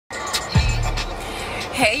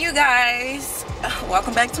Hey you guys,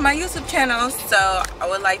 welcome back to my YouTube channel. So I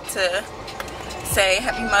would like to say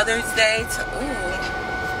happy Mother's Day to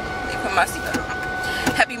let me put my seatbelt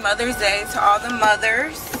on. Happy Mother's Day to all the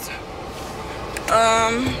mothers.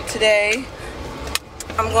 Today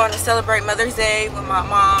I'm going to celebrate Mother's Day with my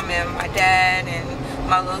mom and my dad, and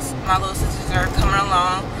my little sisters are coming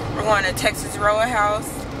along. We're going to Texas Roadhouse,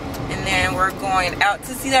 and then we're going out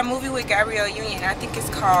to see that movie with Gabrielle Union. I think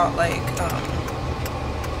it's called like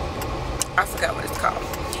I forgot what it's called,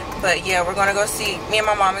 but yeah, we're gonna go see. Me and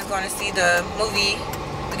my mom is going to see the movie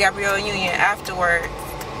with Gabrielle Union afterwards.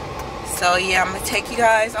 So yeah, I'm gonna take you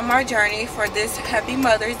guys on my journey for this happy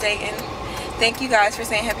Mother's Day, and thank you guys for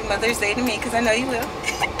saying happy Mother's Day to me, because I know you will.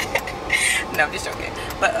 No, I'm just joking,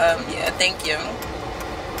 but yeah, thank you,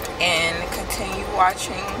 and continue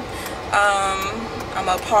watching. I'm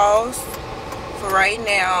gonna pause for right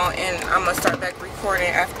now, and I'm gonna start back recording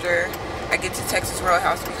after I get to Texas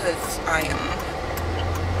Roadhouse, because I am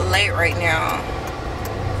late right now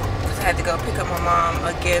because I had to go pick up my mom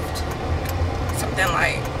a gift, something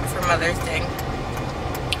like for Mother's Day,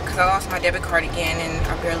 because I lost my debit card again and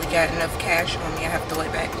I barely got enough cash on me. I have to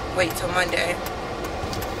wait till Monday.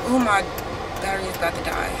 Oh, my battery is about to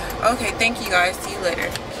die. Okay, thank you guys, see you later.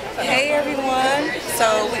 Hey everyone,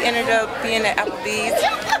 so we ended up being at Applebee's.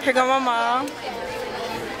 Here go my mom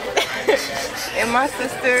and my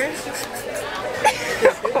sister.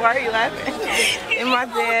 Why are you laughing? And my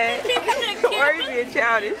dad. Why are you being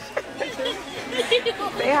childish?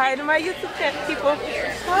 Say hi to my YouTube channel, people.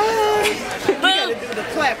 Hi. You gotta do the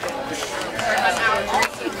clapping.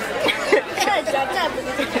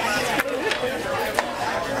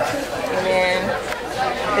 And then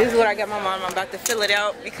this is what I got my mom. I'm about to fill it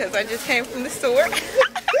out because I just came from the store.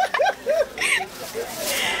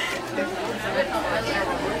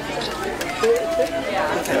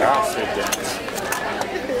 Okay, I'll sit down.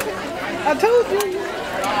 I told you.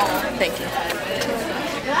 Thank you.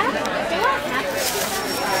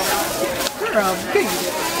 Girl, big.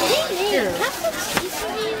 Here.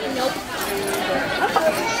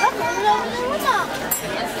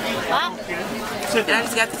 And I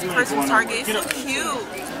just got this purse from Target. It's so cute.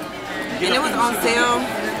 And it was on sale.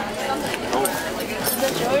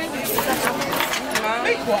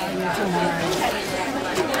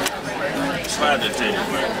 Slide the table,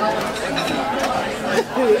 man.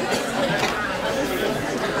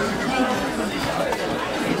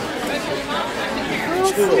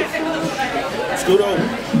 Scoot over.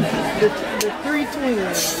 The three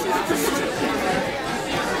twins.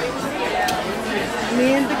 Me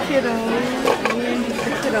and the kiddos.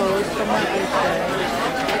 For my birthday.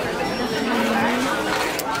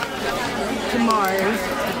 Tomorrow.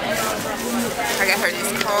 I got her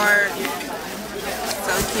this card.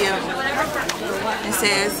 So cute. It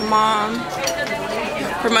says, Mom,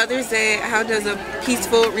 for Mother's Day, how does a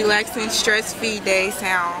peaceful, relaxing, stress-free day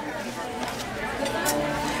sound?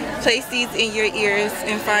 Place these in your ears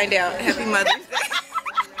and find out. Happy Mother's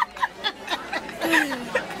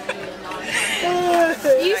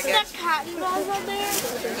Day. You stuck cotton balls on there?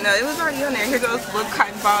 No, it was already on there. Here goes little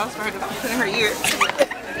cotton balls for her to put in her ear.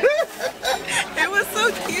 It was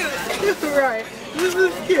so cute. Right. This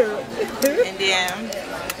is cute. And then,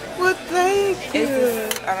 Well, thank you. it's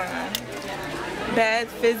this, I don't know, Bath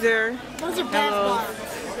Fizzer. Those are bath bombs.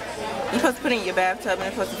 You're supposed to put it in your bathtub, and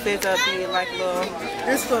it's supposed to fizz up, be like a little.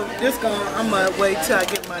 I'm gonna wait till I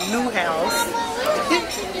get my new house.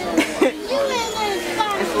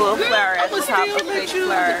 It's a little flower at the top, a big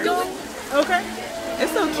flower. Okay.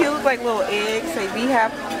 It's so cute. It's like little eggs. Say be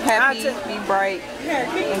happy, be bright,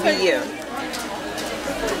 and be you.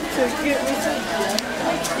 To get me some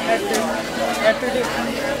after this.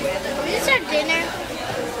 Is our dinner?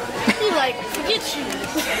 He like, forget you.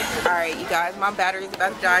 Alright, you guys, my battery's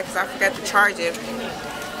about to die because I forgot to charge it.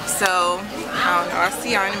 So, I don't know. I'll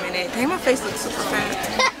see y'all in a minute. Dang, my face looks super fat.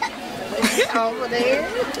 Over there.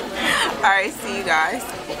 Alright, see you guys.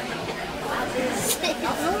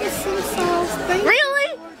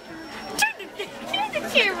 Really? Turn the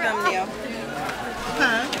camera off. Thumbnail.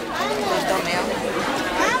 Huh? Thumbnail.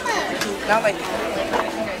 Mama. Not like that.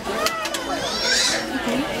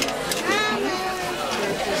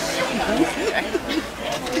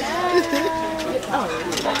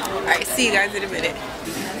 Alright, see you guys in a minute.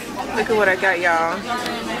 Look at what I got, y'all.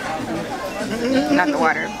 Not the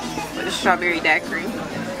water, but the strawberry daiquiri.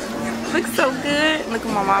 Looks so good. Look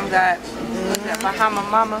what my mom got. Look at that Bahama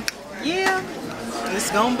Mama. Yeah.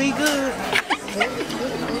 It's gonna be good.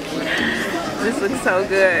 This looks so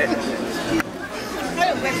good.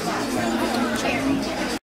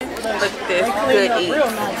 Look at this. Good eat.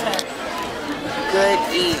 Good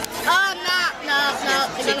eat. Oh, no.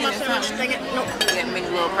 chicken and something. We got many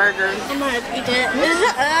little burgers. I'm gonna eat that.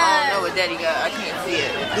 I don't know what Daddy got. I can't see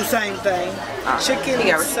it. The same thing. Chicken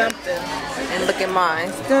he got or something. And look at mine.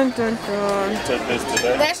 Dun dun dun. Took this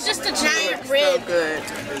today. That's just a giant So rib. good.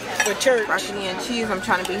 For church. Broccoli and cheese. I'm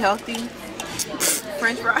trying to be healthy.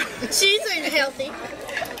 French fries. Cheese ain't healthy.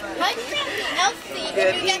 How you trying to be healthy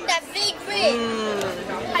if you got that big rib?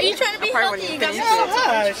 How you trying to be probably healthy? You wouldn't got finish so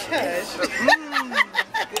Hush, hush.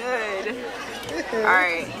 Good. All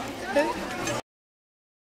right.